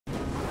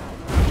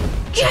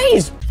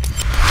Jeez!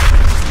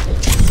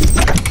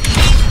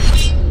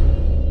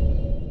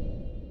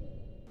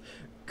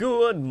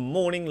 Good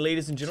morning,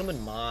 ladies and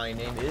gentlemen. My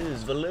name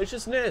is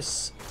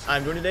Valiciousness.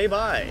 I'm joined today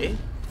by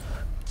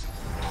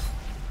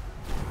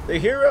the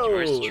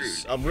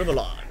heroes of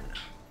Rivellon,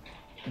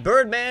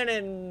 Birdman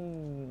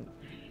and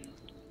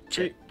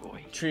Tree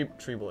Boy.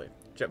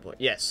 Jet Boy.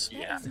 Yes.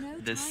 Yeah. No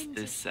This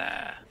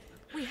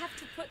we have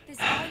to put this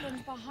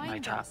island behind my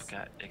top us.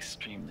 got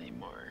extremely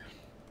more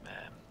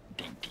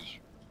dainty.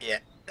 Yeah,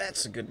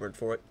 that's a good word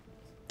for it.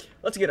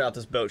 Let's get out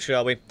this boat,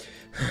 shall we?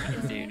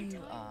 Dude.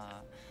 You are.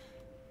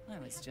 I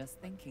was just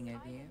thinking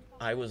of you.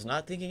 I was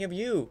not thinking of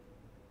you.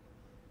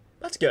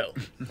 Let's go.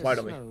 Why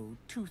don't we? Slow,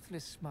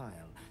 toothless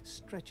smile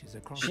stretches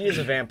across. She is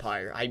a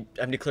vampire.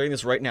 I'm declaring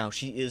this right now.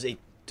 She is a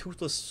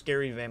toothless,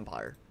 scary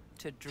vampire.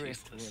 To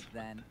drift with,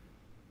 then.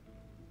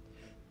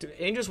 To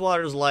dangerous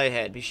waters lie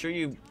ahead. Be sure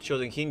you show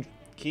the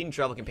keen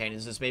travel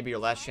companions. This may be your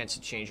last chance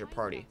to change your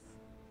party.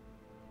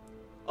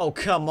 Oh,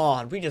 come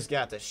on. We just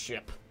got this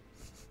ship.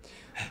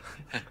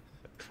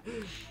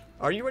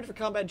 Are you ready for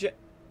combat, Jet?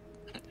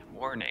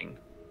 Warning.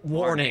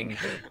 Warning.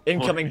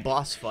 Incoming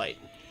boss fight.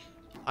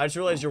 I just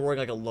realized you're wearing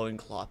like a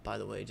loincloth, by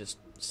the way. Just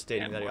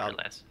stating that More or out.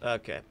 less.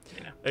 Okay.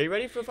 You know. Are you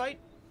ready for a fight?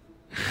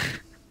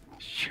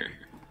 Sure.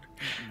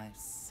 It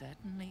most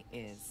certainly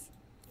is.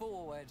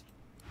 Forward.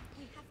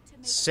 We have to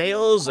make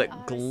Sails sure that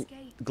our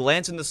escape.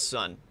 glance in the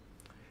sun.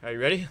 Are you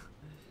ready?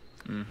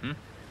 Mm-hmm.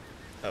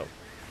 Oh.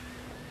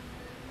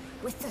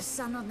 With the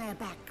sun on their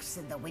backs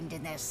and the wind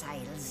in their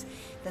sails,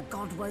 the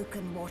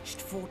God-woken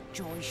watched Fort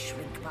Joy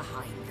shrink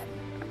behind them.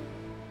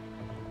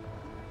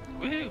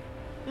 Woo!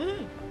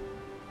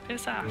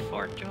 Piss off,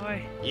 Fort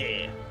Joy.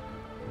 Yeah.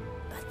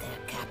 But their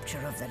capture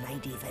of the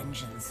Lady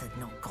Vengeance had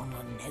not gone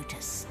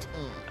unnoticed.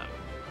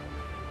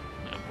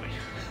 Oh boy.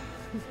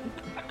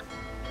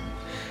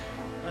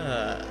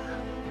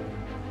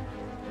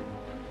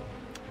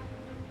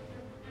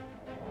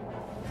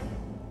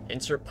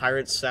 Insert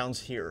pirate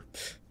sounds here.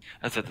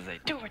 That's what they say.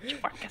 Do what you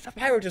want as a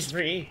Pirate is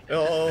free.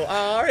 Oh,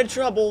 are in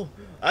trouble.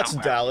 That's Oh,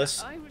 wow.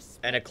 Dallas. I respect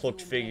And a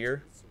cloaked your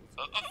figure.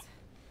 methods.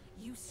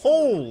 You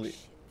Holy.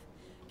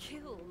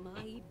 kill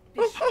my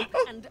bishop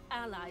and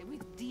ally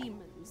with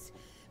demons,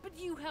 but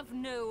you have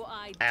no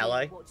idea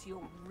Ally? what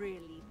you're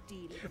really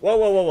dealing with.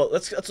 Whoa.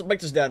 Let's break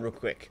this down real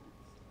quick.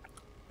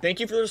 Thank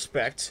you for the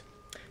respect.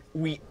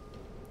 We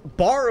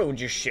borrowed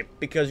your ship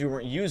because you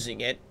weren't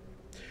using it.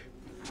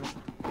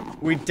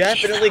 We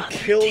definitely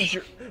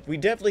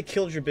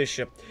killed your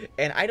bishop.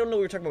 And I don't know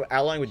what you're talking about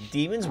allying with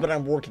demons, but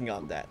I'm working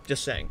on that.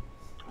 Just saying.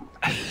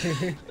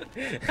 Did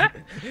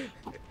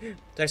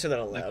I say that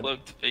out The loud?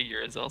 cloaked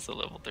figure is also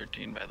level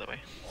 13, by the way.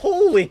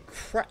 Holy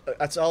crap.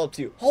 That's all up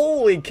to you.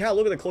 Holy cow,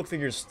 look at the cloak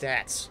figure's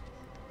stats.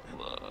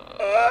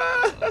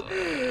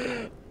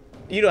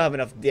 You don't have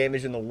enough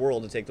damage in the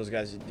world to take those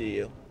guys, do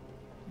you?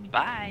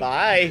 Bye.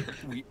 Bye.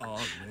 We are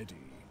ready,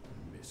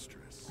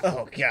 mistress.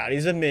 Oh god,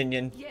 he's a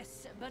minion.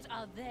 Yes, but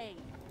are they?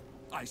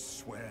 I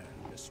swear,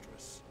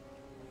 mistress.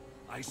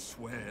 I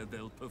swear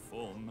they'll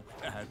perform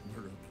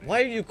admirably.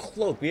 Why are you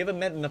cloaked? We haven't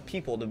met enough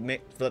people to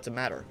make for that to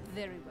matter.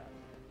 Very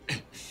well.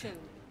 Show me.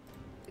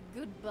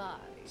 Goodbye,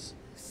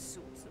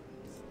 sorcerers.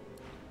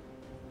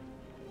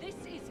 This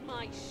is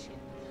my ship.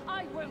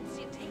 I won't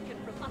see it taken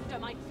from under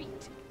my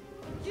feet.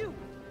 You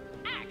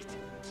act.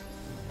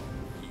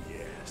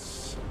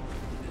 Yes,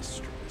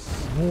 mistress.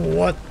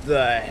 What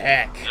the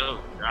heck?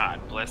 Oh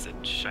god, blessed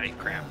shite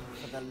crap.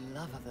 For the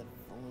love of the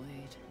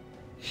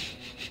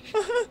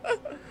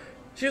void.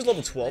 She's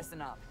level 12.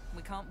 Listen up.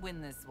 We can't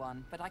win this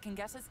one, but I can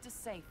get us to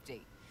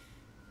safety.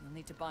 You'll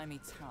need to buy me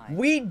time.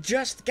 We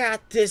just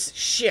got this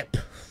ship.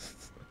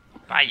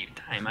 Buy you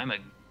time. I'm a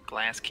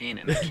glass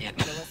cannon. I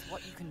can't. Show us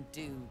what you can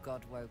do,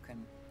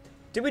 Godwoken.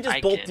 Did we just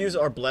I both can- use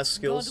our bless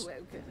skills?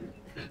 Godwoken.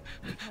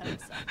 That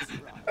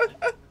sounds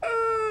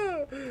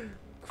right.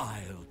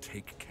 I'll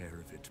take care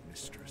of it,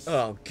 mistress.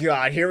 Oh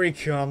god, here he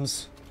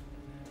comes.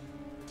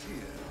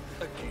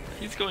 Here, again.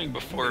 He's going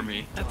before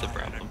me. That's a Die in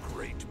problem.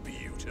 great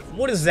beautiful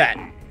What is that?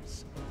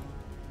 days.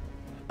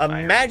 A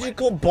Fire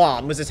magical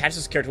bomb was attached to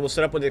this character will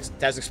set up when the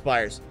task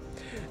expires.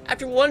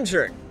 After one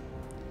turn.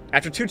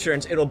 After 2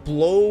 turns, it'll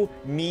blow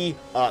me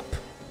up.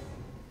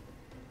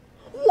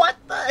 What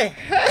the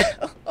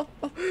hell?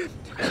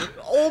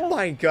 Oh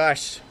my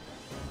gosh.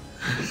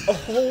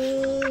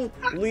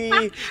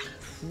 Holy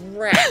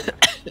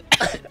crap.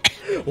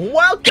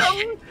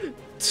 Welcome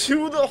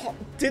to the...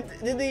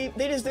 They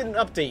just did an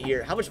update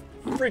here. How much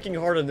freaking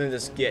harder did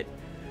this get?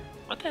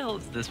 What the hell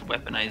is this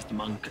weaponized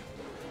monk?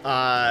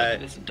 Uh,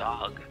 This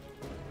dog.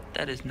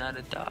 That is not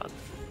a dog.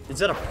 is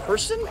that a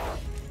person?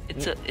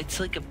 It's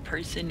like a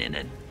person in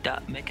a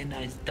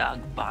mechanized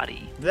dog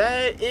body.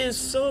 That is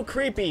so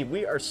creepy.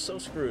 We are so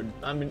screwed.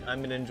 I'm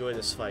gonna enjoy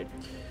this fight.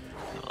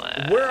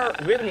 Do we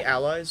have any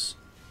allies?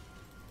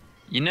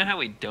 You know how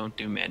we don't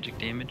do magic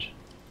damage?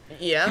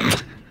 Yeah.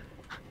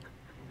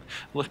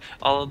 Well,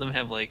 all of them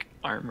have like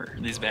armor.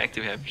 These back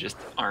two have just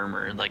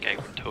armor. Like I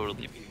would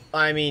totally be.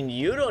 I mean,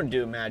 you don't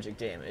do magic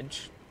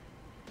damage.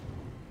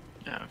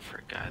 Oh,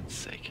 for God's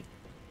sake.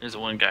 There's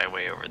one guy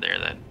way over there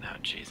that... Oh,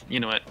 jeez. You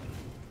know what?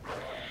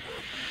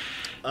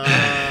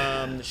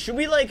 Should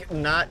we, like,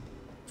 not...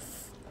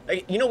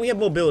 You know, we have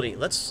mobility.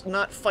 Let's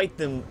not fight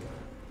them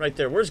right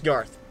there. Where's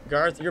Garth?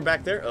 Garth, you're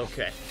back there?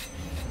 Okay.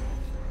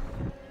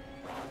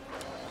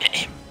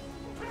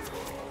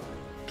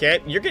 Okay,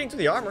 you're getting to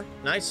the armor.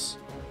 Nice.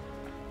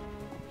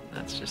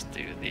 Let's just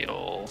do the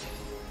old...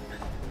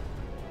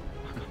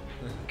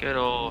 Good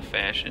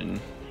old-fashioned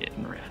hit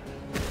and run.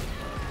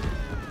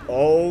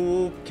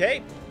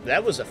 Okay,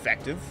 that was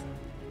effective.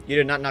 You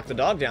did not knock the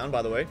dog down,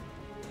 by the way.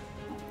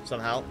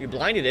 Somehow. You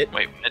blinded it.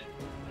 Wait, what?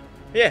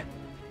 Yeah.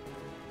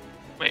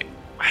 Wait,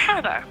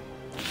 how the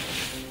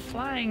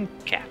flying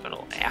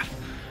capital F?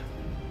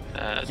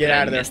 Get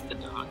out of there. Missed the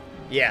dog?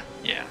 Yeah.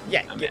 Yeah.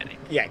 Yeah, I'm get, at it.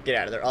 yeah, get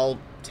out of there. I'll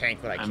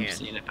tank what I I'm can.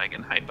 seeing if I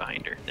can hide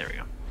behind her. There we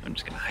go. I'm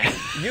just gonna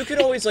hide. You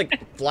could always, like,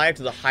 fly up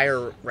to the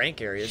higher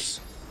rank areas.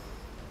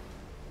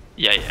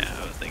 Yeah,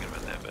 I was thinking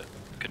about that, but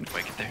couldn't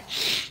quite get there.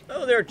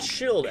 Oh, they're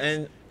chilled,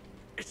 and...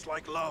 It's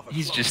like lava.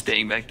 He's just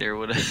staying back there.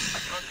 What a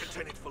Can't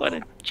contain it for what a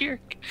long.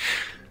 jerk.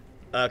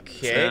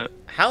 Okay. So,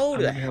 How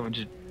the how hell...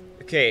 much?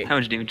 Okay. How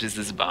much damage is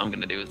this bomb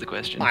gonna do? Is the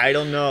question. I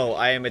don't know.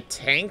 I am a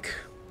tank.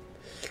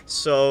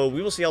 So,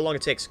 we will see how long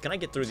it takes. Can I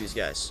get through these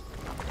guys?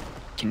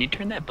 Can you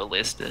turn that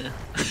ballista?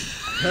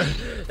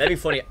 That'd be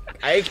funny.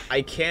 I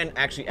can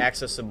actually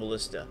access the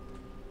ballista.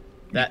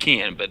 You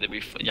can, but it'd be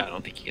fun. Yeah, I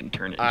don't think you can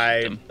turn it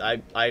and shoot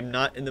them. I'm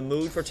not in the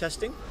mood for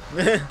testing.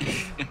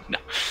 No.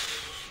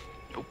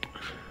 Nope.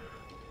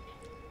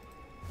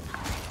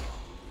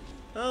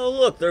 Oh,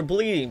 look, they're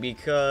bleeding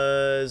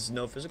because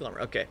no physical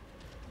armor. Okay.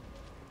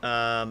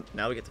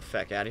 Now we get the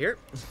feck out of here.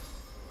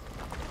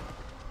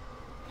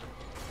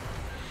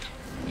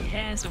 He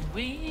has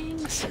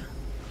wings.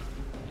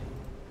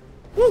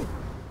 Woo!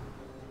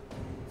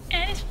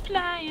 And he's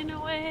flying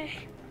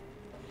away.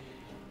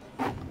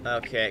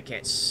 Okay,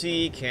 can't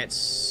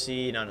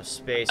see, not enough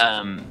space.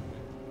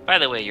 By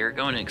the way, you're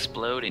going to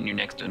explode and you're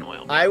next to an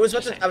oil. I was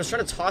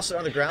trying to toss it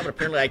on the ground, but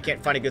apparently I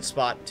can't find a good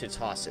spot to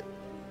toss it.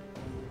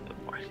 Oh,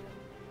 boy.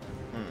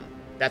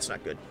 That's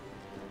not good.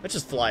 Let's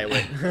just fly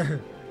away.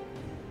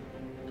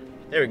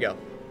 There we go.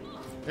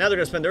 Now they're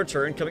gonna spend their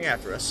turn coming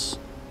after us.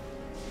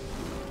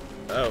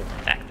 Oh,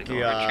 Tactical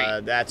God,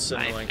 retreat. that's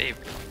My annoying.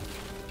 favorite.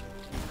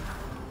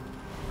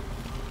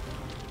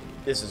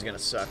 This is gonna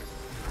suck.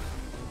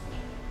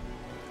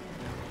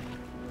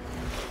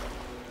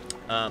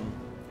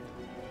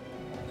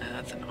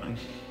 That's annoying.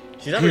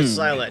 She's not very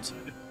silent.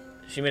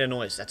 She made a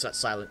noise. That's not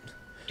silent.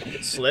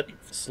 Slip,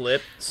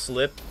 slip,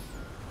 slip.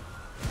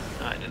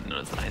 Oh, I didn't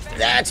notice the eyes there.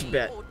 That's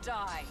bad. Or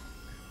die.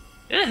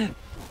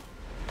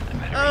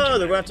 Oh,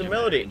 they're going after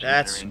Melody.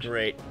 That's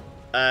great.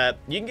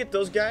 You can get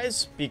those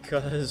guys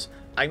because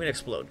I'm gonna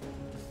explode.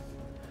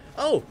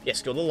 Oh,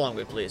 yes, go the long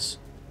way, please.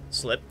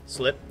 Slip,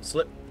 slip,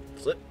 slip,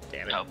 slip.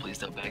 Damn it. Oh, please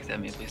don't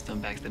backstab me. Please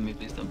don't backstab me.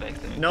 Please don't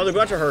backstab me. No, they're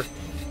going after her.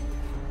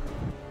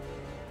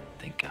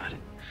 Thank God.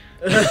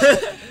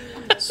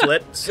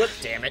 Slip, slip,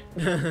 damn it.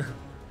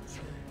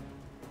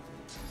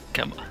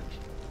 Come on.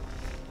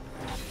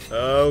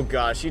 Oh,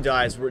 God, she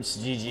dies. It's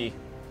GG.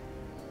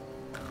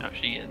 Oh,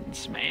 she getting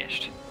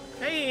smashed.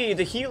 Hey,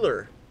 the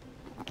healer.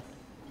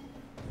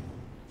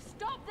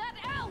 Stop that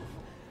elf!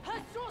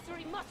 Her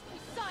sorcery must be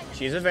silent.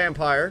 She's a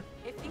vampire.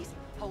 If these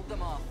hold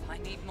them off, I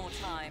need more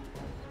time.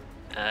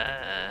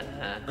 I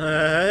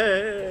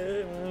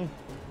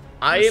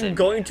am Listen.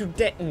 going to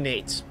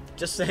detonate.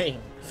 Just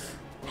saying.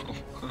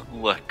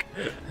 Look.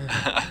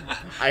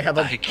 I have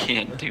a... I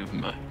can't do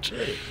much.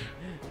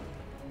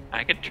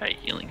 I could try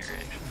healing her,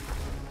 actually.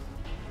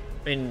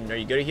 I mean, are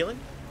you good at healing?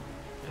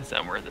 It's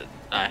not worth it.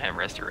 I have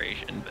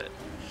restoration, but...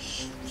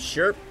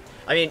 Sure.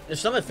 I mean, there's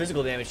some of the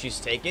physical damage she's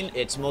taken.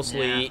 It's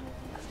mostly Yeah.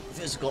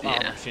 physical Yeah.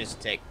 armor she needs to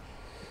take.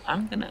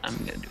 I'm gonna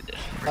do this.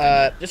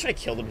 Just try to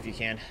kill them if you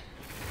can.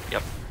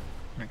 Yep.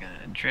 We're gonna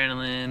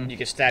adrenaline. You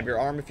can stab your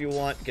arm if you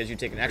want, because you've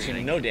taken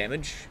actually no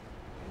damage.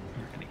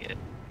 We're gonna get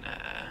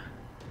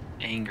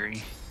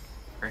angry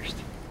first.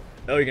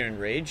 Oh, you're gonna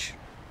enrage?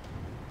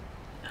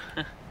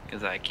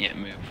 Because I can't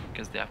move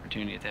because the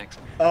opportunity attacks.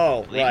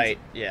 Oh, Please. right.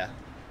 Yeah.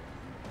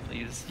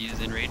 Please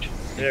use enrage.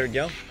 There we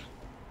go.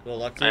 Well,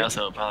 luck to I you.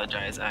 also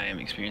apologize. I am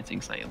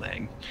experiencing slight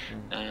lag.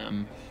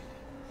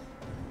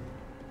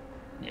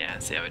 Yeah,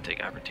 see, I would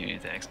take opportunity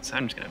attacks. So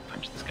I'm just gonna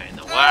punch this guy in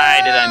the. Why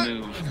did I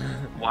move?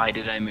 Why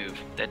did I move?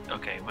 That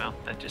okay? Well,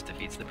 that just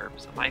defeats the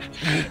purpose of life.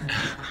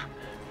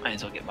 Might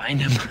as well get behind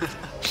him.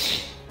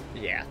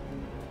 Yeah.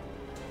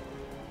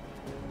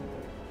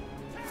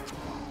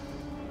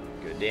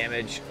 Good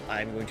damage.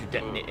 I'm going to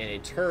detonate in a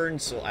turn,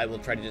 so I will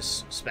try to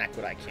just smack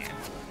what I can.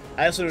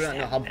 I also do not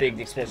know how big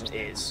the explosion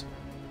is.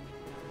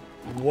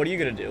 What are you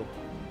gonna do?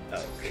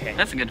 Okay.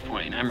 That's a good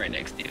point. I'm right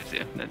next to you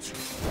too. That's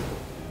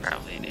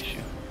probably an issue.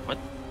 What?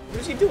 What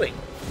is he doing?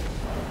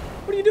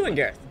 What are you doing,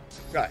 Gareth?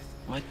 Gareth.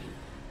 What?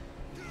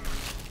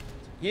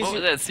 Use What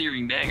was your- that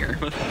searing dagger?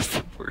 What was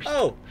the worst?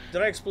 Oh,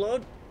 did I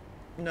explode?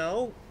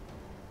 No.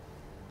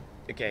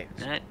 Okay.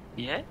 Not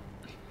yet?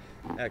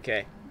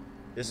 Okay.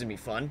 This is gonna be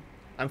fun.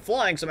 I'm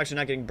flying, so I'm actually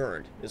not getting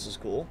burned. This is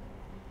cool.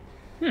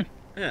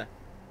 Yeah.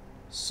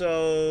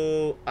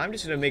 So I'm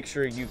just gonna make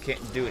sure you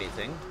can't do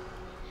anything.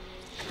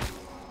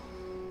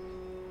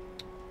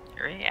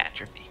 Area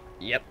atrophy.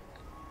 Yep.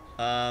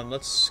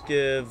 Let's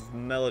give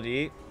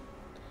Melody.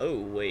 Oh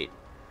wait.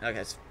 Okay.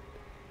 It's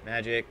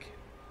magic.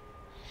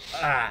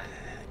 Ah,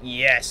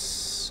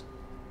 yes.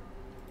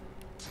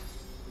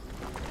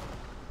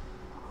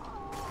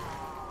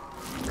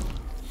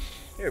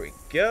 Here we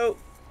go.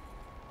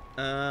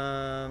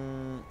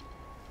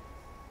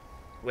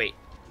 Wait.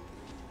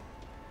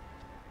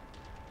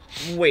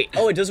 Wait.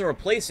 Oh, it doesn't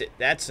replace it.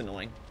 That's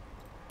annoying.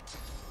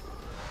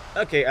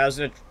 Okay,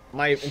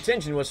 my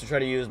intention was to try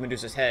to use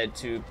Medusa's head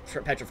to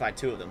petrify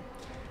 2 of them.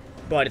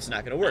 But it's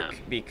not going to work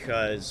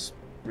because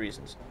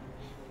reasons.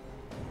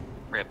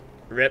 Rip.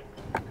 Rip.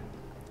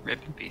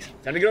 Rip in peace.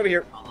 Time to get over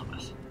here. All of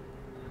us.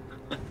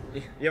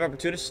 You have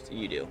opportunist?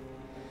 You do.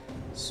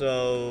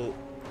 So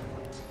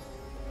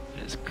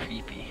It is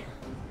creepy.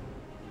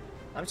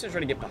 I'm just gonna try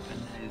to get behind.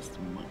 Weaponized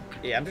monk.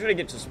 Yeah, I'm just gonna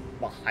get just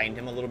behind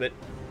him a little bit.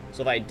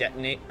 So if I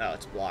detonate, oh,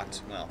 it's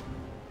blocked. Well,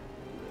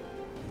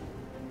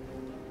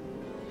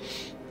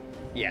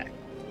 yeah.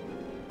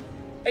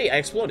 Hey, I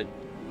exploded.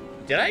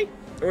 Did I?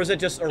 Or was it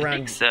just I around?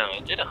 think so.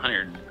 It did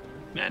 100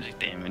 magic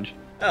damage.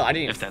 Oh, I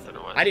didn't. If that's what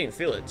it was. I didn't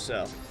feel it.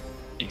 So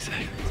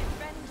Exactly.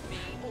 Defend me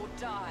or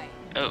die.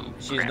 Oh,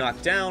 she's crap.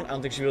 knocked down. I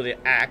don't think she'll be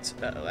able to act.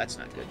 Uh-oh, that's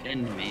not good.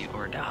 Defend me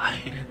or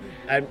die.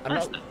 I'm That's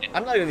not. not good.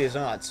 I'm not gonna these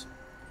odds.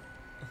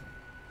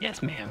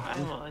 Yes, ma'am. I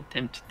will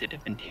attempt to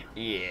defend you.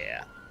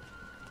 Yeah.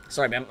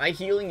 Sorry, man. My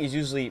healing is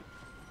usually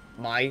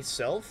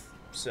myself,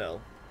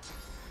 so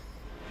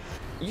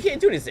you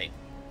can't do anything.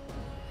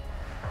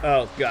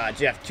 Oh God,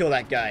 Jeff, kill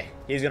that guy.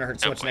 He's gonna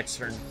hurt so Oh, much boy. next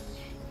turn.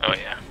 Oh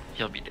yeah,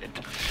 he'll be dead.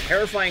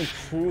 Terrifying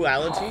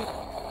cruelty?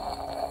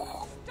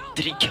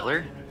 Did he kill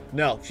her?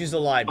 No, she's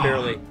alive,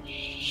 barely.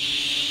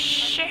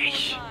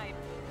 Sheesh. Time.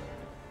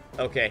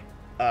 Okay,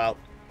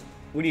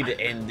 we need to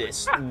end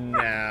this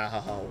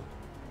now.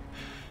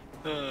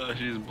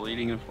 She's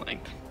bleeding and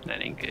flanked.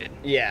 That ain't good.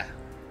 Yeah.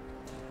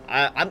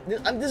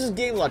 This is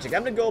game logic.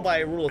 I'm gonna go by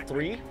a rule of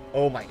 3.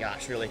 Oh my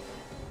gosh, really?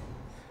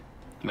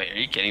 Wait, are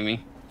you kidding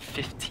me?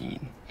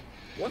 15.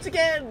 Once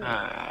again!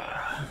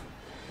 Ah,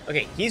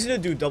 Okay, he's gonna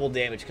do double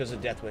damage because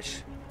of Death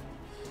Wish.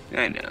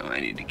 I know, I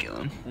need to kill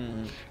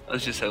him. I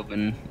was just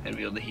hoping I'd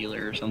be able to heal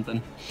her or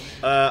something.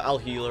 I'll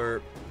heal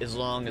her as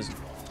long as...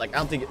 Like, I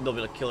don't think they'll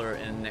be able to kill her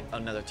in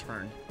another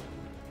turn.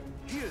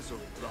 Here's a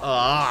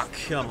Ah,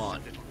 come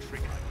on. little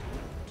trick I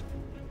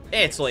learned.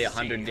 It's only See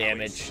 100 how it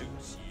damage.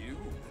 suits you.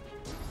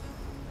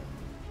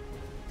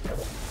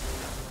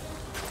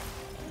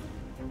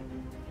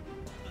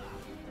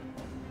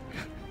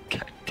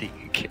 God dang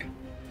it, kid.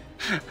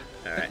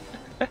 Alright.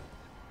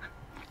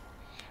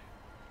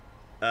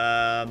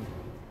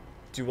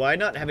 Do I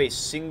not have a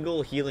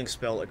single healing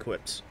spell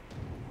equipped?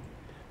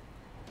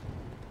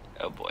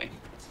 Oh boy.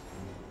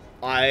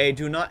 I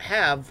do not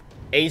have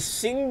a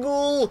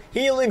single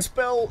healing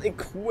spell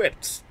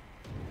equipped.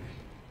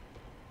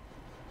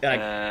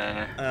 And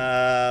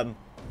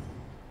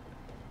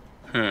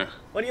Huh.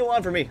 what do you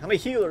want from me? I'm a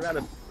healer, not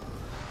a...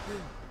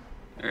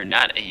 Or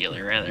not a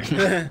healer,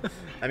 rather.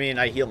 I mean,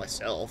 I heal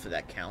myself, if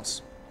that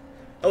counts.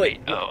 Oh,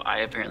 wait. Oh, I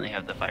apparently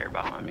have the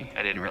firebomb on me.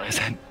 I didn't realize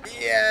that.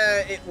 Yeah,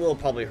 it will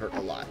probably hurt a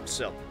lot.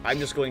 So, I'm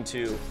just going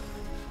to...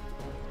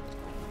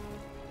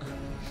 Come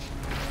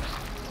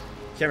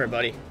here,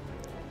 buddy.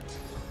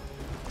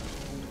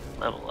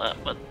 Level up,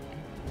 but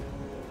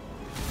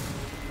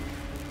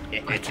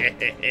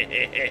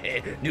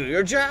Do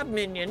your job,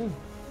 minion.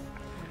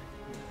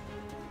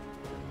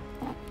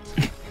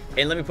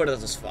 And let me put it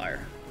as this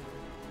fire.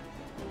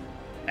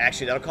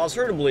 Actually, that'll cause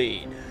her to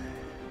bleed.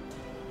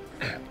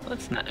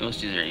 let's not.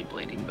 Let's use any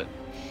bleeding, but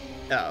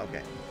Oh,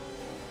 okay.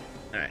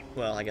 Alright,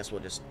 well, I guess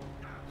we'll just...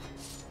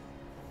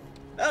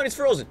 Oh, and it's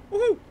frozen.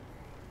 Woohoo!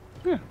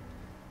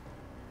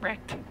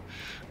 wrecked.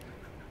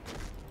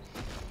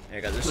 There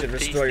you go. This should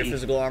restore your tasty.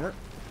 physical armor.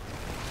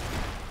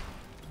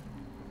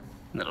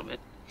 A little bit.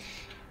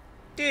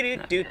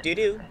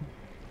 Do-do-do-do-do.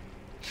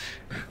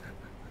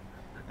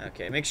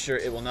 Okay, make sure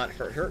it will not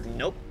hurt her.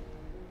 Nope.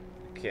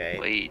 Okay.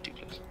 Way too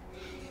close.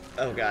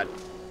 Oh, God.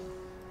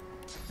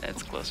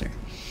 That's closer.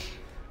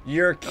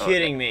 You're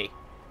kidding me.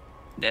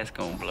 That's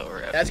gonna blow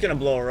her up. That's gonna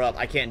blow her up.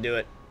 I can't do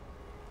it.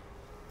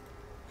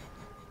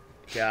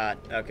 God.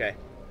 Okay.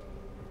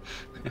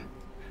 At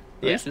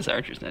Yeah. least this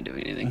archer's not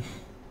doing anything.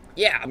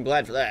 Yeah, I'm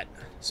glad for that.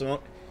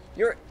 So,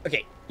 you're...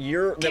 Okay,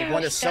 you're the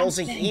one that sells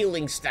the something.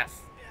 healing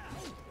stuff.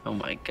 Oh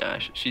my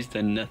gosh, she's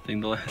done nothing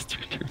the last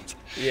 2 turns.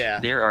 Yeah.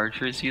 Their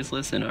archer is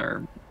useless and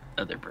our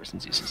other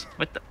person's useless.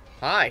 What the?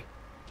 Hi.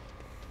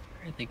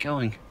 Where are they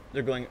going?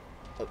 They're going...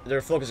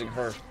 They're focusing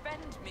her.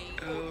 Defend me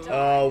or die.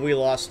 Oh, we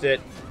lost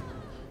it.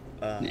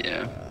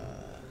 Yeah.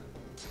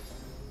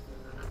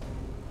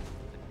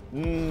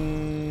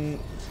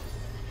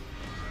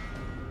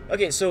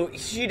 Okay, so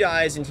she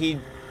dies and he...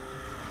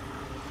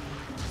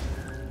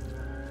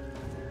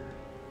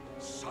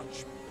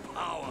 Such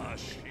power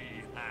she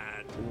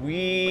had.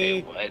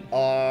 We Wait, what?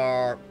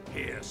 are...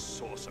 Here,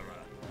 sorcerer.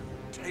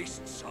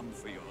 Taste some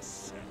for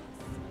yourself.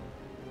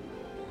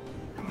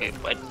 Wait,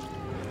 what?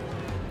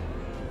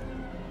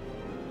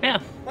 Yeah.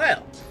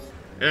 Well,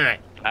 alright.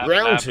 Blah,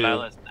 Round blah, 2. blah,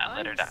 let's not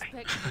let her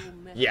die.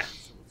 Yeah.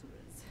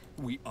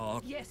 We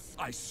are. Yes.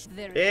 I. s-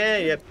 There Yeah,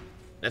 is. yep.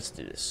 Let's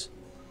do this.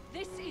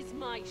 This is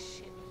my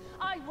ship.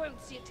 I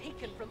won't see it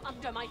taken from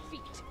under my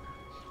feet.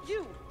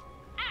 You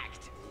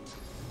act.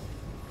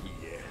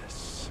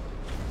 Yes,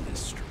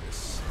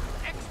 mistress.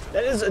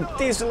 That is a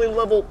decently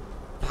level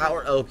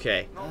power.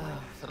 Okay.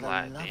 For the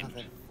love of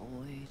the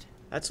void.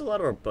 That's a lot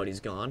of our buddies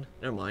gone.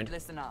 Never mind.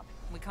 Listen up.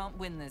 We can't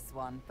win this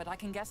one, but I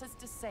can get us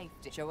to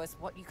safety. Show us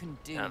what you can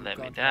do. Don't let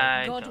me God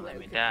die. God Don't let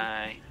me will.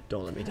 die.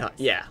 Don't let me die.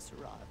 Yeah.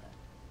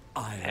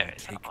 I'll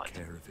There's take odd.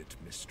 care of it,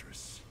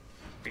 mistress.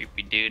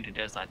 Creepy dude who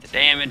does lots of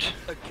damage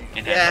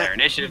and has Yeah. higher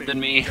initiative than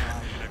me,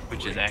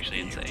 which is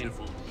actually insane.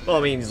 Well,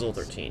 I mean, he's level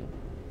 13.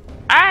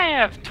 I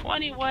have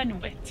 21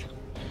 wit,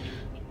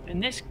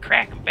 and this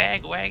crack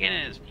bag wagon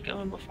is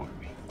going before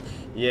me.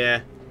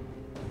 Yeah.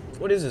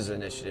 What is his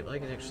initiative? I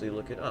can actually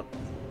look it up.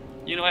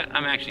 You know what?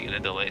 I'm actually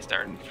gonna delay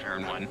starting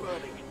turn 1.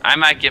 I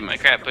might get my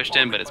crap pushed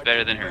in, but it's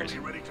better than hers.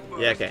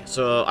 Yeah, okay.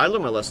 So, I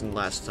learned my lesson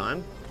last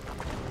time.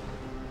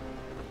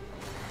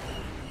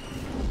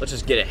 Let's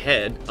just get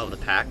ahead of the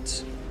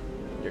pact.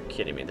 You're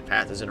kidding me. The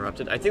path is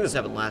interrupted. I think this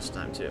happened last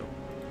time, too.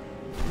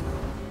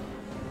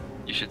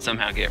 You should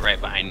somehow get right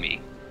behind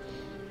me.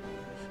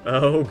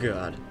 Oh,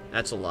 God.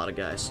 That's a lot of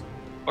guys.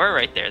 Or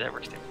right there, that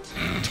works too.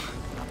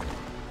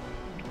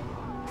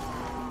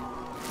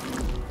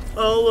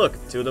 Oh, look.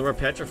 2 of them are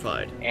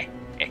petrified.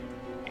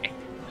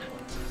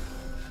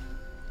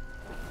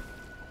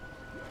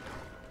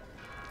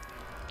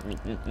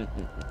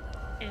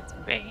 It's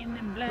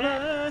raining blood.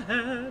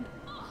 Blood.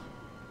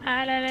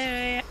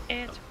 Hallelujah,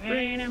 it's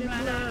raining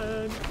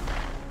blood.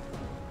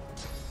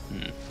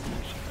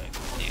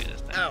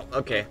 Ow.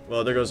 Okay.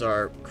 Well, there goes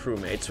our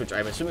crewmates, which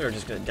I'm assuming are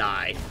just gonna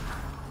die.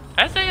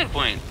 That's a good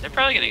point. They're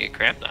probably gonna get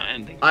crapped on. I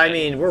didn't think I that.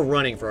 mean, we're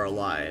running for our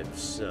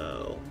lives,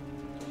 so...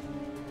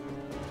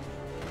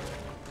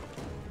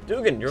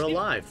 Dugan, you're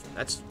alive.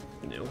 That's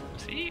new.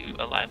 See you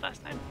alive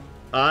last time?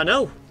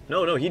 No.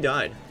 No, he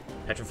died.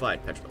 Petrified.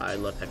 I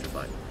love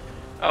petrified.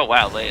 Oh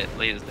wow,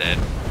 Leia's dead.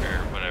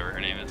 Or whatever her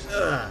name is.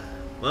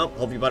 Well,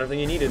 hope you bought everything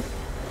you needed.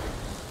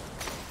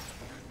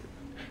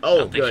 I Oh,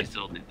 don't think good. she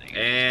sold anything.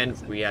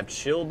 And we have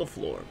chilled the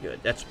floor.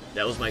 Good. That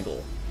was my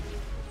goal.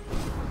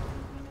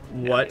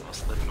 Yeah, What? they will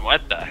slip in.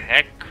 What the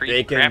heck? Creep,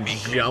 They can crappy,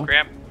 creep, jump?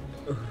 crap.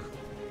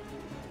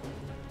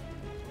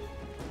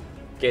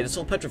 Okay, this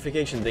whole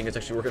petrification thing is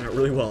actually working out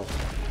really well.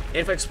 And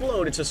if I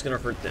explode, it's just gonna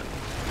hurt them.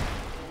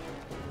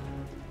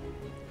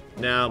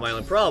 Now, my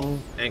only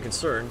problem and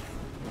concern...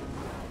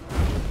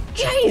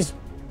 Jeez!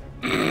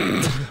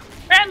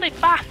 Friendly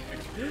fire!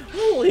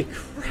 Holy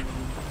crap!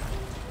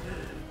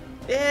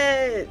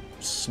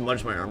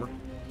 Smudge my armor.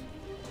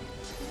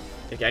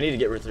 Okay, I need to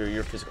get rid of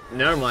your physical...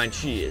 Never mind,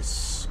 she is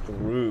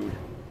screwed.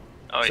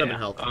 Oh 7 yeah.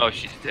 health. Oh,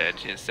 she's dead.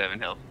 She has 7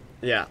 health.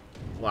 Yeah.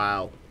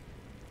 Wow.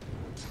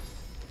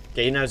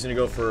 Okay, now he's gonna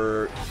go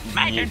for...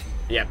 My turn.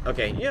 Yeah,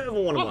 okay. You have a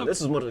 1-on-1. Whoa.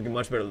 This is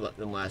much better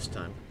than last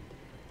time.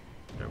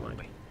 Never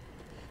mind.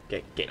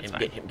 Okay, get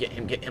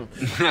him.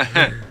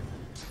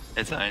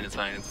 It's fine, it's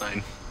fine, it's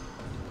fine.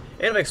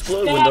 And if I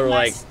explode when they're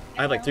like...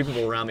 I have like 3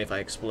 people around me if I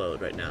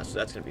explode right now, so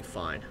that's gonna be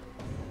fine.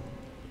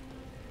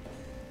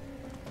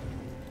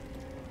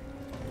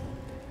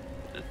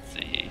 Let's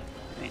see.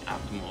 The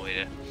optimal way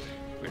to...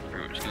 We're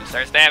pretty much gonna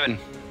start stabbing.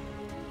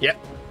 Yep.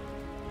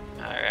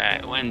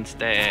 Alright, 1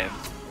 stab.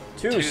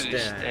 2 2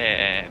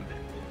 stab.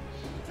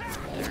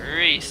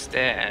 3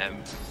 stab.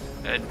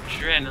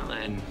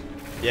 Adrenaline.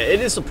 Yeah,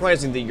 it is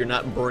surprising that you're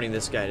not burning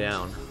this guy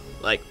down.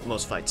 Like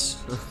most fights.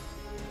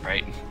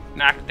 Right.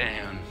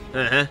 Knockdown.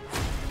 Uh-huh.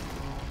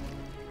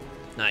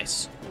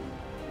 Nice.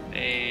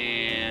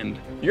 And...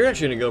 You're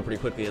actually gonna go pretty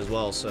quickly as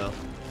well, so...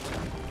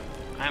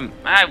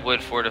 I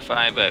would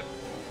fortify, but...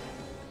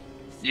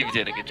 You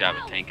did a good job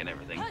of tanking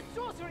everything. Her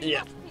sorcery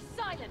Yeah. must be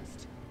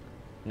silenced.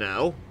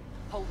 No.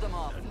 Hold them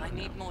off. I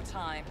need more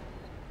time.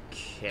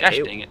 Okay. Gosh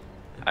dang it.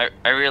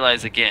 I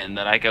realize again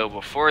that I go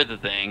before the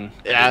thing.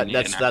 Yeah, I need to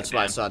knock that's it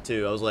what I down. saw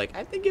too. I was like,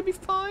 I think it'd be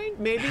fine,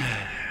 maybe.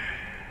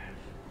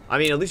 I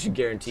mean, at least you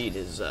guaranteed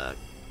his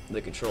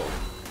the control.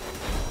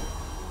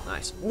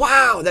 Nice.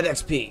 Wow, that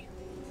XP.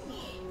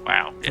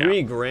 Wow. Yeah.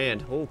 3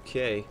 grand.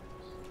 Okay.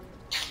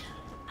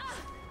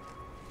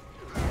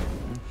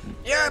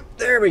 Yep,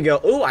 there we go.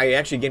 Oh, I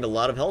actually gained a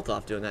lot of health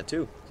off doing that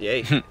too.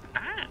 Yay.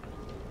 Ah.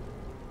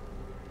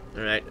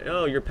 Alright.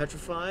 Oh, you're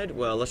petrified?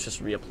 Well, let's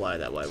just reapply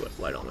that.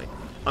 Why don't we?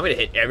 I'm gonna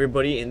hit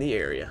everybody in the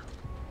area.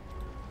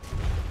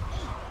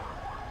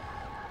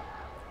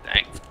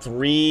 Dang.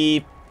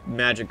 3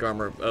 magic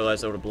armor. Oh, I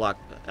would have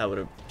blocked. I would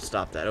have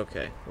stopped that.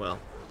 Okay. Well.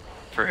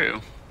 For who?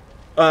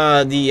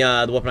 The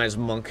weaponized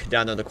monk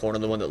down there in the corner,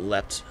 the one that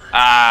leapt.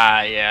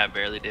 Ah, yeah, I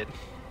barely did.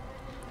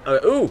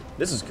 Ooh,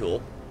 this is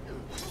cool.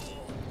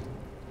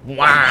 Wow. Oh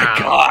my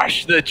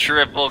gosh, the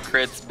triple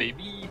crits,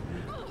 baby.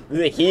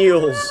 The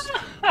heals.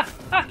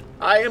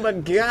 I am a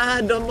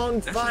god among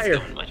This fire. is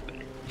going much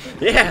better.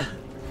 Yeah.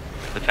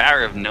 the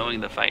power of knowing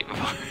the fight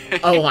before.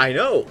 Oh, I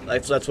know.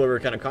 That's what we were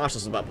kind of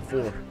cautious about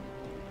before.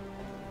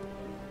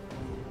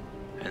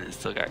 And it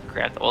still got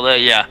crapped. Although,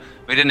 yeah,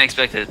 we didn't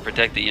expect to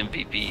protect the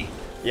MVP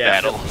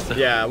battle. So.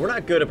 Yeah, we're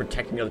not good at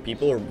protecting other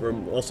people. We're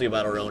mostly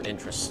about our own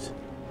interest.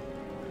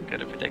 I'm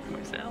good at protecting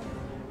myself.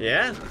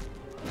 Yeah?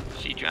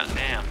 She drunk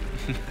now.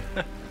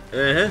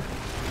 Uh-huh.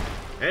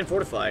 And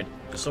fortified.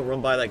 Just don't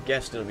run by that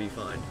guest, it'll be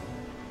fine.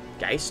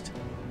 Geist?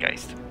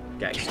 Geist.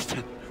 Geist.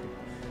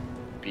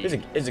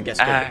 It's a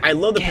guest. I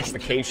love the guest.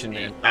 petrification,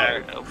 man.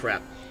 Oh,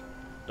 crap.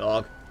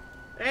 Dog.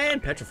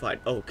 And petrified.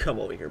 Oh, come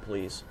over here,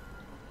 please.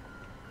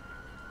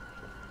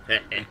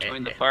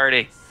 Join the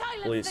party.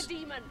 Silence Please. the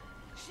demon.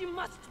 She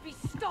must be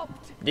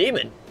stopped.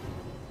 Demon?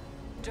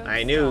 Don't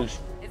I knew.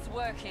 stop. It's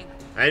working.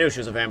 I knew she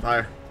was a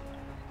vampire.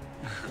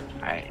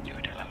 I knew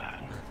it all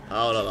along.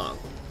 All along.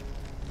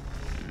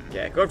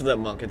 Yeah, go after that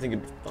monk. I think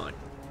it'd be fine.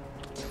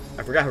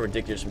 I forgot how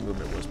ridiculous your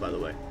movement was, by the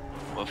way.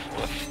 Woof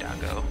woof,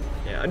 doggo.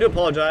 Yeah, I do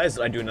apologize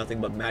that I do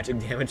nothing but magic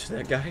damage to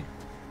that guy.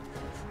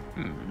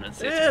 It's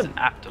just an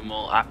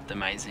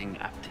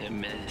optimizing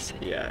optimism.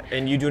 Yeah,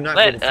 and you do not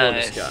Let go before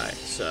this us guy,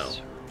 so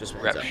just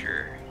heads up.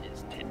 rupture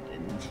his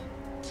tendons.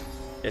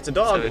 It's a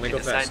dog, So and if they he go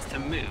decides fast. to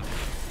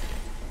move.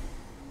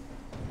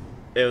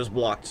 It was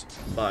blocked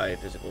by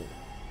physical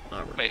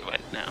armor. Wait, what?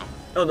 No.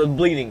 Oh, the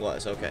bleeding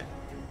was, okay.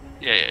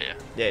 Yeah.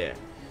 Yeah.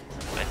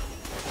 What?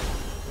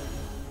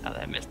 Oh,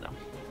 that missed though.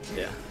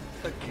 Yeah.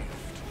 A gift.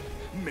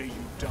 May you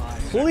die.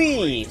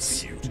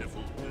 Please!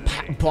 Beautiful.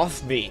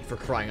 Buff me, for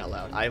crying out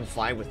loud. I am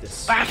fine with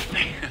this. Buff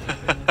me!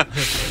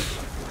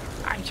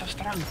 I'm so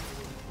strong.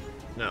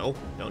 No,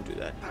 don't do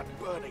that. That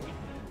burning.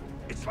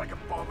 It's like a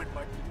bomb in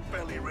my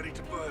belly ready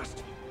to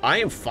burst. I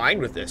am fine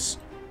with this.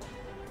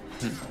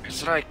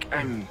 It's like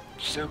I'm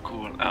so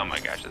cool. Oh my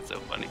gosh, that's so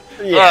funny.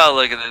 Yeah. Oh,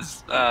 look at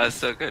this. It's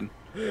so good.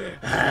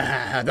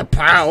 The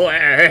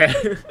power!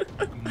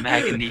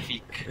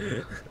 Magnifique.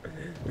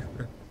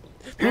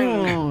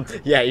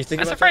 Yeah, you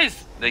think I'm about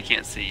surprised they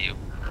can't see you.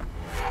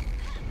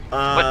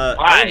 that?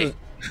 Why?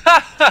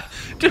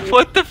 Dude,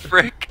 what the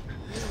frick?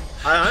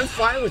 I'm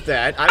fine with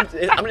that. I'm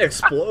gonna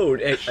explode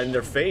in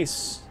their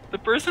face. The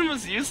person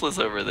was useless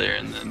over there,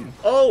 and then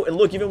Oh, and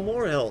look, even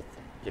more health.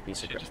 You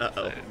piece of she just crap.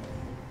 Uh-oh. decided.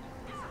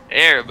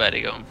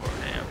 Everybody going for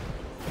it now.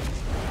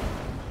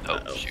 Oh,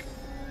 Uh-oh. shoot.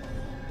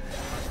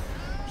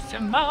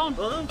 Simone!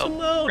 Oh, Oh,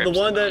 no, rip the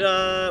one Simone.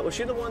 that, was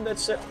she the one that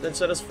set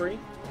us free?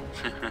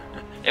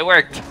 It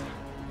worked!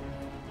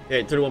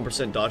 Yeah,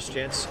 31% dodge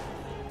chance.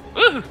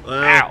 Woo!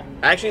 Ow!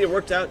 Actually, it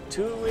worked out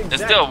to It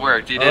exact. still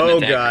worked, you didn't Oh,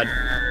 attack God.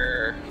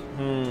 her.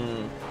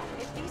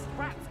 If these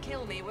rats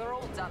kill me, we're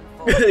all done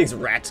for. These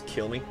rats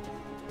kill me.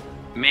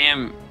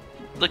 Ma'am,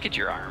 look at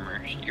your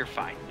armor. You're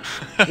fine.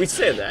 We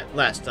said that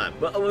last time.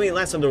 Well, I mean,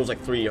 last time there was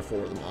like 3 or 4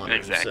 of them on it,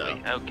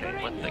 Exactly. so.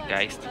 Okay, what the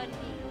Geist?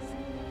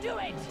 Do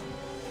it.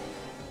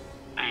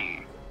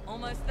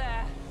 Almost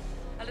there.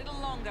 A little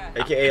longer.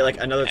 AKA, like,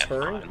 another Have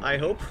turn, fun. I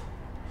hope.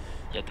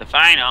 Get the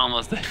fine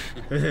almost.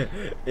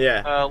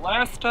 Yeah.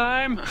 Last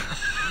time?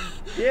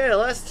 Yeah,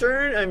 last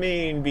turn, I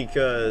mean,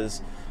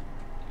 because...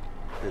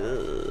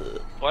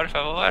 Por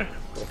favor.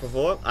 Por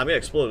favor. I'm gonna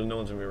explode and no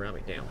one's gonna be around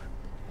me, damn.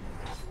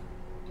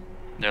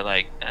 They're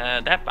like,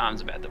 that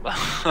bomb's about to blow.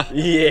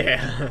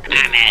 Yeah.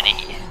 I'm at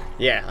it.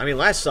 Yeah, I mean,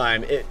 last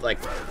time, it, like,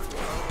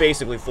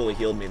 basically fully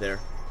healed me there.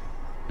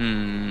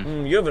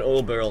 You have an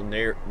oil barrel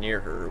near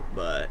her,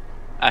 but...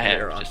 I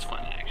Later have on. just one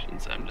action,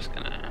 so I'm just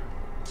gonna...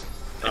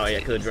 Oh, yeah,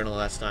 because adrenaline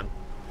last time.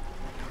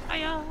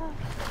 Hiya.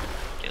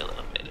 Get a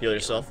little bit. Heal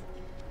yourself.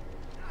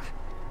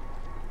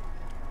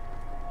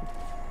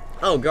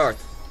 Oh,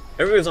 Garth.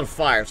 Everybody's on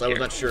fire, so I was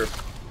not sure.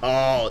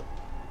 Oh,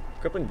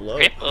 crippling blow.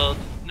 Crippled.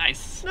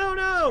 Nice.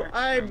 No,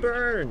 I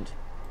burned.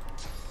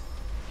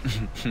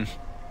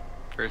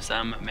 For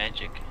some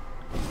magic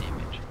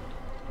damage.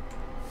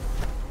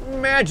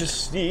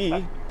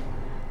 Majesty.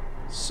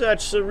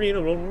 Such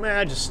serene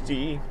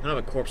majesty. I don't have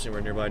a corpse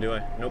anywhere nearby, do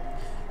I? Nope.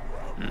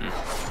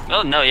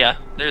 Oh, no, yeah.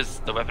 There's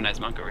the weaponized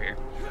monk over here.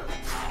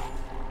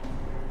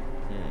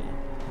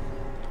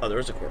 Oh, there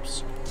is a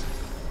corpse.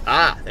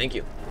 Ah, thank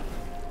you.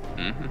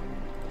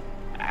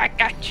 I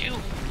got you.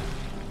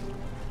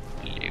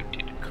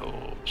 Looted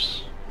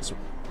corpse.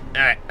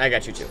 Alright, I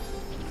got you too.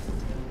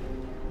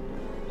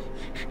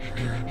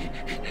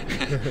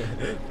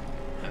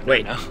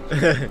 Wait. No.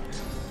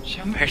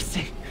 Show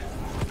mercy.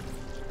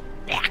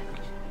 Yeah.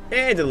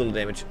 It did a little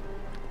damage.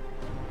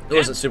 It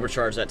wasn't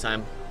supercharged that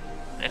time.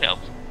 It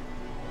helps.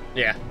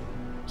 Yeah.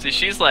 See,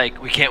 she's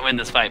like, we can't win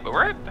this fight, but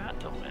we're about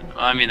to win. Well,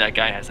 I mean, that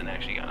guy hasn't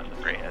actually gone on the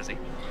fray, has he?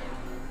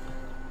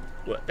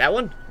 What, that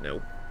one?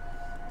 No.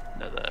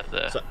 No,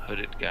 the So-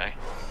 hooded guy.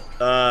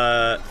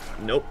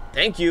 Nope.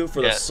 Thank you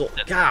for the Yeah, soul.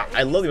 that's- God,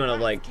 I love the amount of,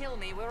 Rats like, kill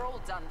me, we're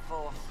all done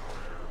for.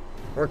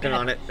 working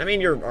on it. I mean,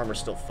 your armor's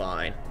still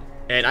fine.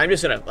 And I'm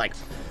just gonna, like,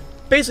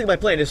 basically my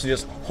plan is to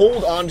just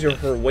hold on to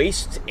her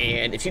waist,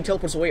 and if she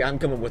teleports away, I'm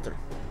coming with her.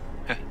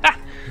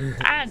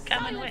 I'm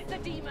coming Silence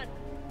with. the demon.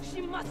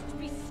 She must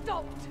be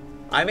stopped.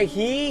 I'm a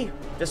he,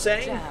 just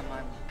saying. Damn,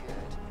 I'm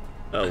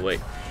good. Oh, wait.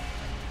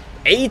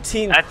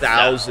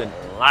 18,000.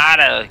 A lot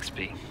of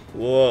XP.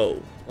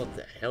 Whoa. What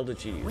the hell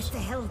did you use? With the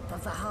help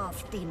of the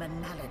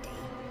half-demon Malady,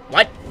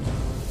 What?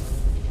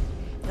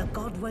 the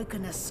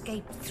Godwoken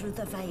escaped through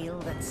the veil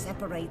that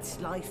separates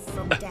life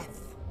from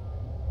death.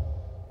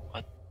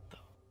 What the?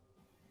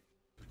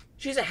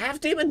 She's a half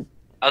demon.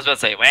 I was about to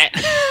say,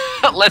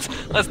 what?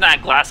 let's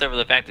not gloss over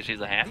the fact that she's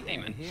a half The air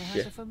demon. here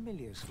has a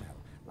familiar smell,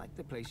 like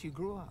the place you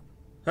grew up.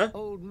 Huh?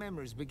 Old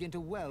memories begin to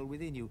well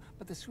within you,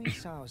 but the sweet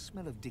sour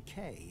smell of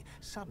decay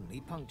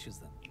suddenly punctures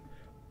them.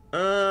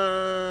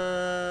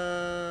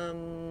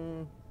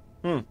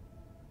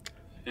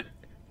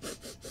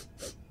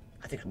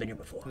 I think I've been here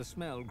before. The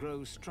smell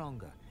grows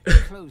stronger.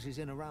 It closes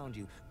in around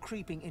you,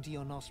 creeping into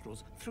your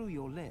nostrils, through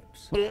your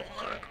lips. Then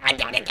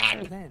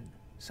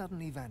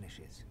suddenly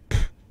vanishes.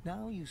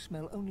 Now you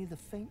smell only the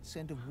faint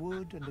scent of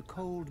wood and a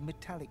cold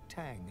metallic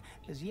tang,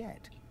 as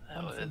yet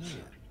That was-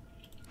 unfamiliar.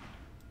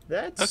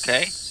 That's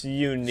Okay.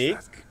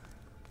 unique.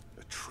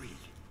 A tree.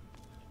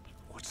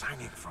 What's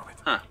hanging from it?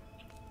 Huh.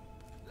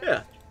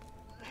 Yeah.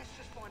 Let's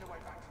just find a way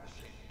back to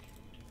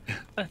the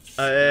ship.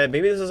 That's-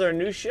 Maybe this is our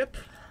new ship?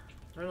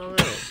 I don't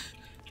know.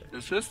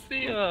 Is this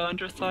the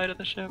underside of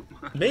the ship?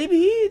 Maybe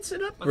it's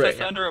an Was upgrade.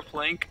 this under a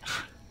plank?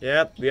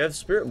 Yep, we have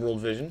spirit world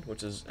vision,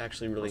 which is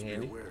actually really Must be a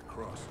handy. way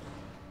across.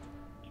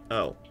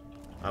 Oh.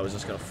 I was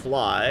just gonna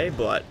fly,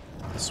 but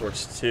this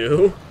works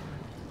too.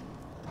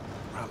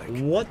 Relic.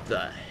 What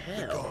the The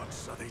hell?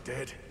 gods, are they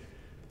dead?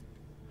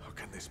 How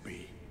can this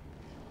be?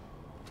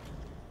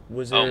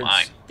 Wizards,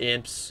 my.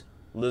 imps,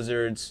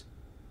 lizards.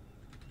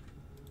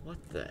 What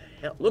the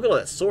hell? Look at all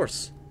that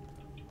source.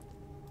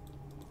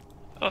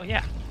 Oh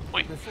yeah.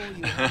 Wait. Before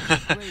you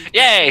have a great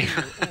Yay!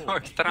 ethereal We're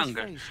orc, his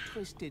stronger. face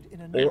twisted in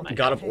a Or knot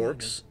god of pain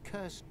orcs. as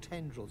Cursed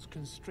tendrils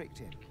constrict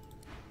him.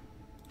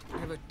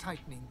 Ever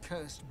tightening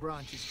cursed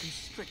branches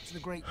constrict the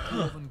great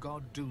dwarven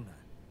god Duna.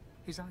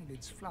 His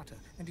eyelids flutter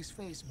and his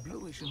face,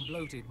 bluish and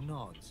bloated,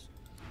 nods.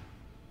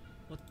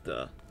 What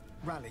the?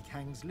 Ralik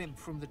hangs limp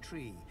from the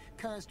tree.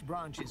 Cursed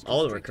branches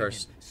All of them are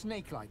constricting him, cursed.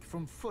 snake-like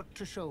from foot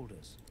to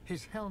shoulders.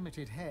 His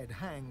helmeted head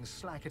hangs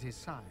slack at his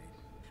side,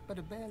 but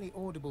a barely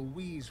audible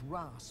wheeze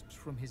rasps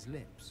from his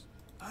lips.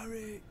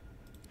 Hurry!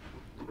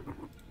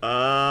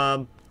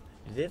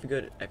 Do they have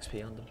good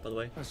XP on them, by the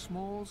way? A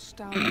small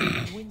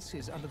stallion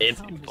winces under the Imp.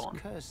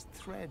 countless cursed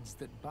threads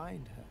that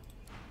bind her.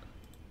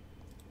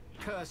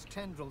 Cursed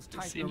tendrils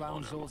tighten seems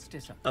around vulnerable.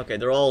 Zolstissa. Okay,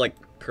 they're all like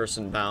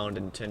person bound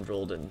and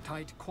tendrilled and.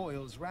 Tight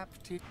coils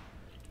wrapped to...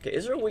 Okay,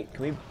 is there a way?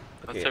 Can we?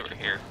 What's Okay. over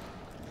here?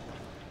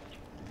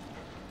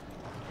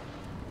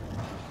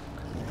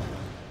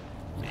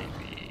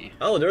 Maybe.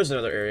 Oh, there's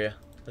another area.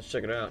 Let's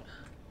check it out.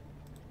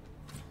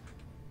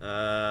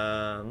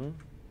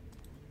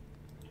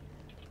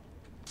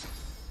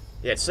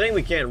 Yeah, it's saying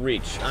we can't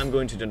reach. I'm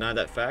going to deny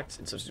that fact.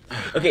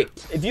 Okay,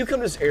 if you come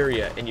to this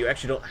area and you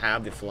actually don't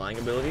have the flying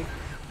ability,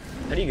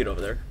 how do you get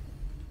over there?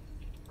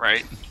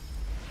 Right?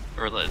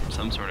 Or like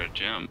some sort of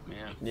jump,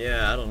 yeah.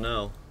 Yeah, I don't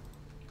know.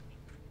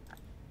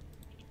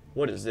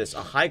 What is this?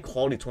 A high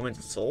quality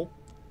tormented soul?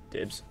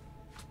 Dibs.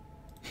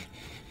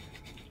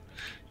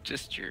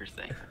 Just your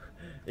thing.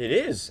 It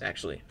is,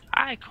 actually.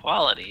 High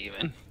quality,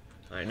 even.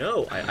 I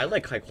know. I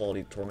like high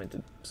quality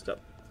tormented stuff.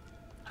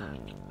 Oh,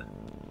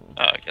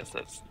 I guess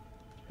that's...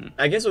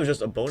 I guess it was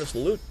just a bonus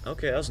loot.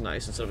 Okay, that was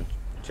nice instead of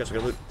a chest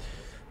of loot.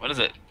 What does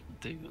it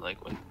do?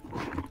 Like, what?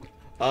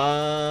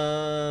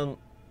 I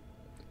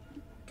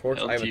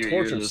have a Held to your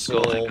tortured ears, the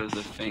skull soul. echoes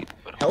a faint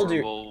but Held to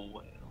your- horrible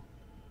wail.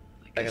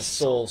 Like a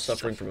soul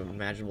suffering from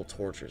imaginable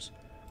tortures.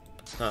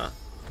 Huh.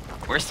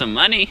 Where's some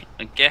money?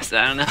 I guess,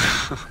 I don't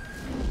know.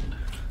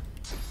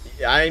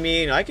 Yeah, I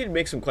mean, I could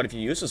make quite a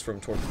few uses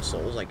from tortured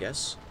souls, I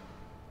guess.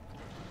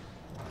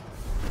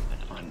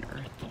 What on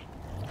earth?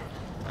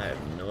 I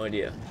have no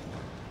idea.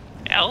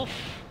 Elf?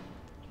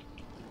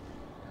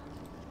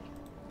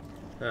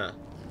 Huh.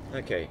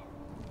 Okay.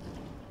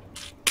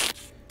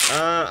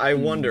 I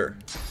wonder.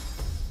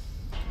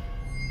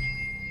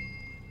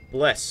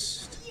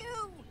 Blessed.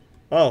 You!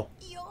 Oh.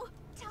 Your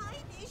time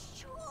is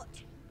short!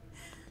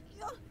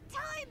 Your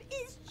time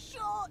is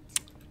short!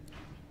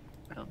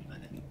 Well, I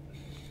didn't.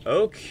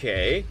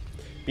 Okay.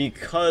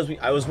 Because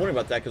I was wondering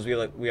about that because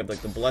we have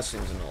like the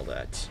blessings and all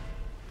that.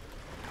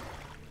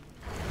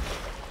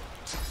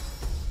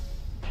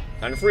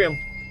 Time to free him.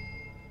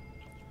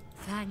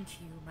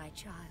 Thank you, my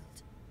child.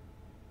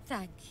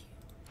 Thank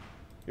you.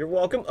 You're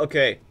welcome.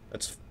 Okay.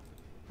 That's.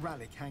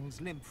 Ralik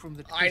hangs limp from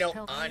the... I know.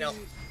 his I know.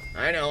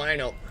 hel- I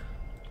know.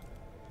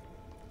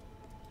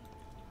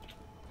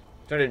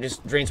 Trying to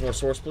just drain some more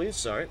source, please.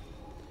 Sorry.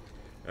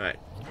 All right.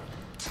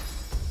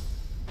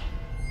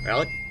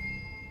 Alec.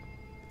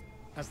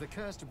 As the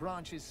cursed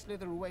branches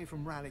slither away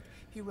from Ralik,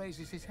 he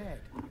raises his head.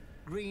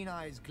 Green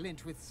eyes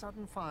glint with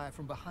sudden fire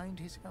from behind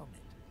his helmet.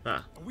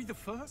 Ah. Are we the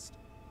first?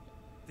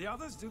 The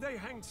others, do they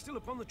hang still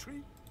upon the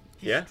tree?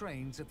 He Yeah?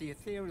 strains at the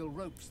ethereal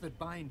ropes that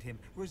bind him,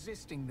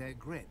 resisting their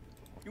grip.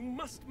 You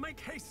must make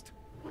haste.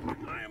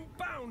 I am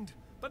bound,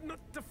 but not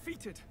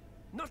defeated.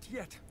 Not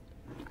yet.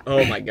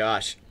 Oh my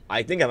gosh.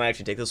 I think I might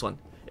actually take this one.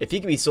 If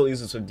he can be so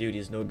easily subdued,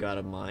 he's no god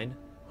of mine.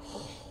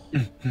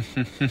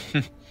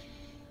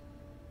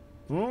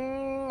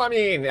 I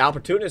mean,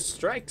 opportunist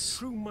strikes.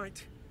 True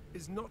might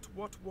is not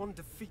what one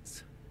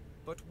defeats,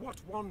 but what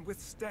one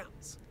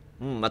withstands.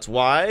 That's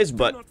wise,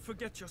 but Do not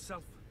forget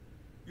yourself.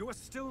 You are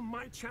still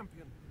my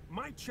champion,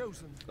 my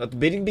chosen. let the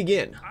bidding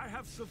begin. I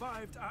have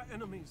survived our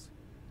enemies.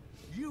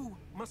 You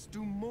must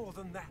do more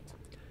than that.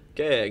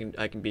 Okay,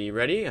 I can be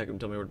ready. I can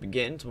tell me where to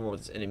begin. Tell me more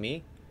with this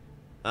enemy.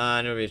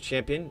 I know you're a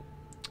champion.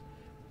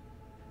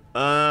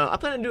 I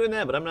plan on doing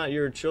that, but I'm not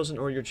your chosen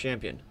or your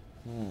champion.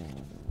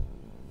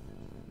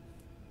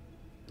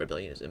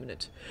 Rebellion is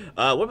imminent.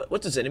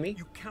 What's this enemy?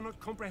 You cannot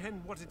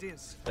comprehend what it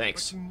is.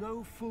 Thanks. But you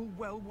know full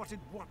well what it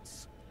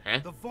wants. Huh?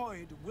 The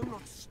void will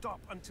not stop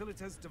until it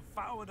has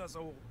devoured us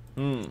all.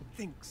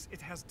 Thinks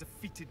it has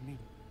defeated me,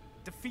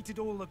 defeated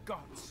all the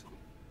gods.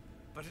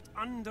 But it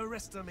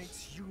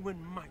underestimates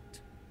human might.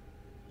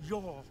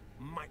 Your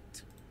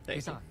might. Thank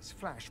His you. eyes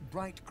flash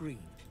bright green.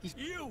 He's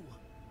You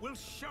will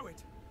show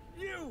it.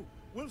 You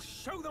will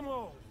show them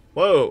all.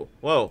 Whoa,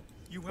 whoa.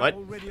 You have What?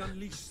 already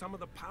unleashed some of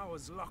the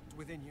powers locked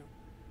within you.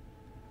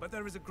 But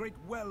there is a great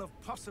well of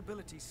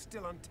possibilities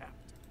still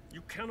untapped.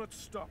 You cannot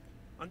stop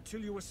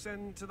until you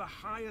ascend to the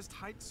highest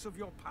heights of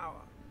your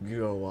power.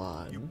 Go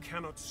on. You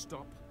cannot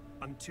stop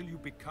until you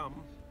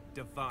become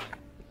divine.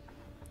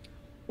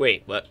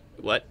 Wait, what?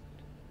 What?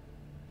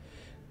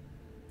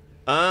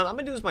 I'm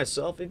gonna do this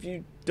myself if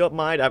you don't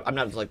mind. I'm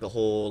not like the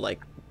whole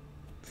like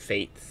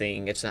fate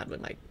thing. It's not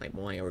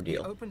my He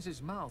ordeal. opens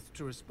his mouth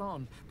to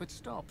respond, but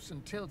stops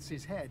and tilts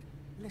his head,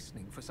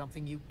 listening for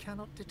something you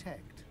cannot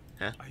detect.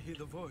 Huh? I hear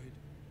the void.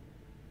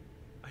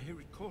 I hear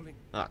it calling.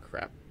 Oh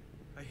crap.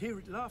 I hear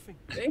it laughing.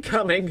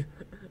 Incoming.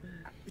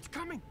 It's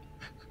coming.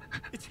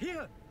 It's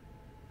here.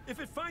 If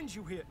it finds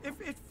you here, if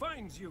it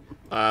finds you.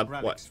 What?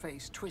 Ravik's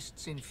face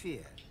twists in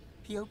fear.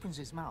 He opens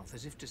his mouth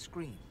as if to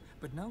scream,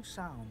 but no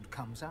sound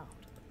comes out.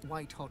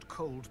 White-hot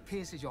cold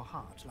pierces your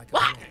heart like a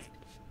blade.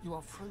 You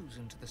are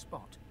frozen to the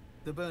spot.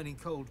 The burning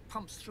cold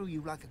pumps through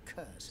you like a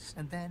curse,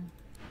 and then...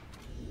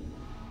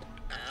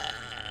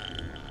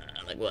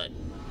 Like what?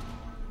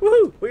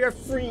 Woohoo! We are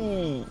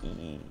free!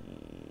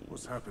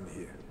 What's happened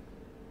here?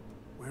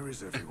 Where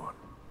is everyone?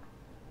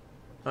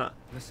 Huh.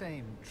 The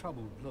same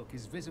troubled look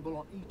is visible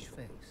on each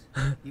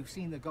face. You've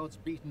seen the gods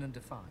beaten and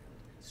defiled,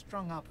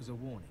 strung up as a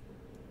warning.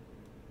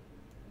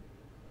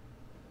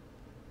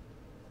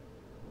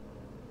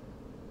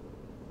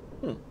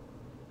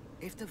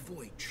 If the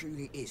void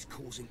truly is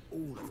causing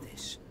all of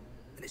this,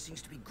 then it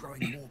seems to be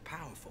growing more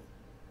powerful.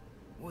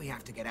 We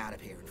have to get out of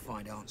here and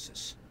find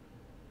answers.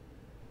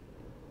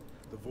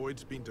 The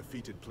void's been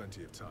defeated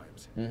plenty of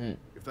times.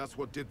 If that's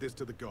what did this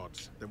to the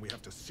gods, then we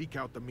have to seek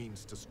out the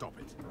means to stop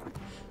it.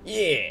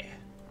 Yeah.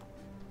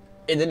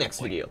 In the next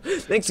video.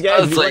 Thanks I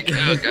guys. was like,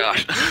 oh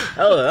gosh.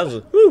 Oh, that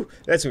was whew,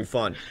 that's gonna be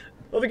fun.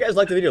 Well, if you guys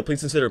liked the video, please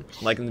consider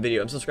liking the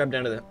video and subscribe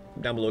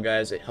down below,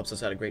 guys. It helps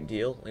us out a great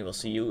deal, and we'll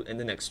see you in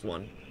the next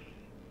one.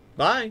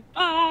 Bye.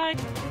 Bye.